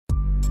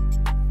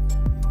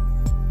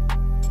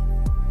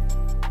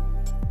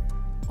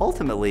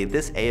Ultimately,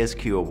 this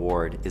ASQ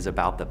award is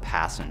about the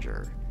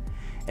passenger,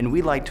 and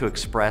we'd like to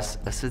express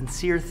a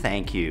sincere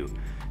thank you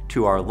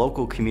to our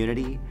local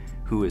community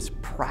who is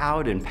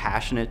proud and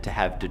passionate to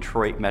have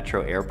Detroit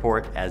Metro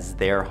Airport as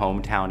their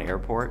hometown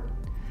airport,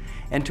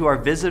 and to our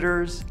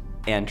visitors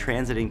and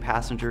transiting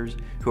passengers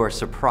who are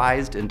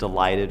surprised and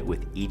delighted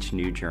with each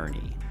new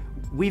journey.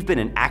 We've been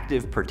an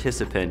active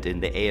participant in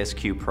the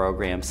ASQ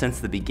program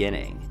since the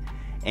beginning,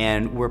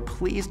 and we're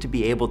pleased to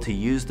be able to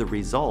use the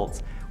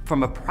results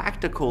from a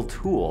practical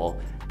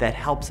tool that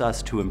helps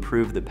us to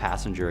improve the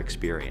passenger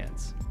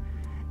experience.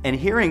 And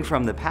hearing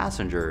from the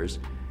passengers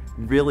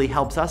really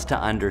helps us to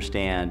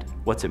understand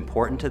what's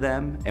important to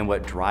them and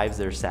what drives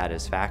their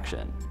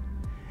satisfaction.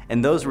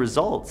 And those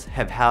results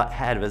have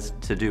had us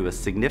to do a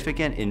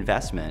significant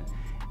investment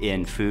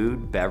in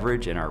food,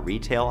 beverage, and our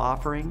retail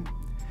offering.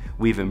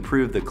 We've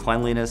improved the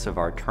cleanliness of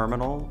our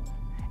terminal,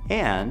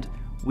 and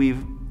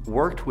we've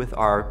worked with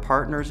our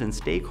partners and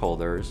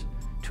stakeholders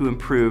to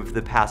improve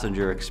the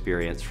passenger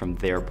experience from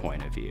their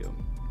point of view.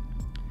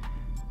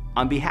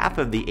 On behalf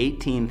of the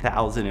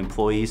 18,000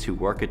 employees who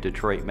work at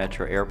Detroit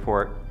Metro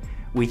Airport,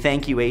 we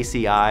thank you,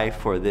 ACI,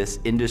 for this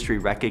industry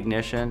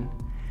recognition,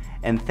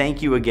 and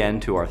thank you again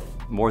to our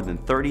more than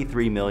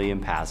 33 million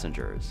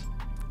passengers.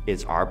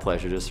 It's our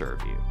pleasure to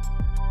serve you.